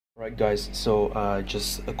Right guys, so I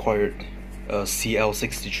just acquired a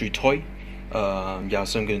CL63 toy. Yeah,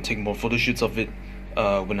 so I'm gonna take more photo shoots of it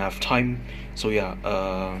when I have time. So yeah,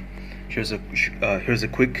 here's a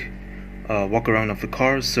quick walk around of the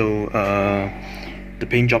car. So the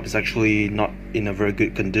paint job is actually not in a very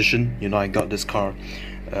good condition. You know, I got this car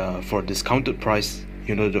for a discounted price.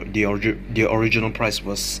 You know, the original price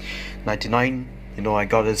was 99. You know, I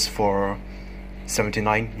got this for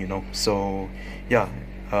 79. You know, so yeah.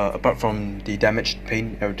 Apart from the damaged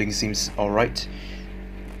paint, everything seems alright.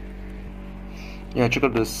 Yeah, check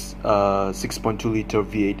out this 6.2 liter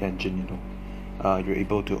V8 engine. You know, you're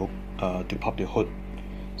able to pop the hood.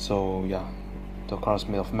 So yeah, the car is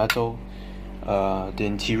made of metal. The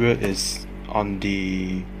interior is on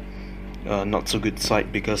the not so good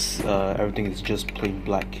side because everything is just plain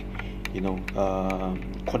black. You know,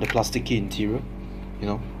 quite a plasticky interior. You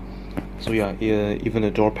know, so yeah, even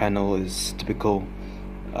the door panel is typical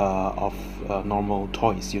of normal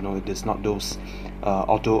toys. You know, it is not those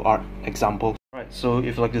auto art examples. Alright, so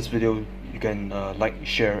if you like this video, you can like,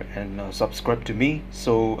 share and subscribe to me.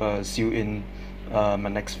 So see you in my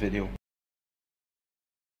next video.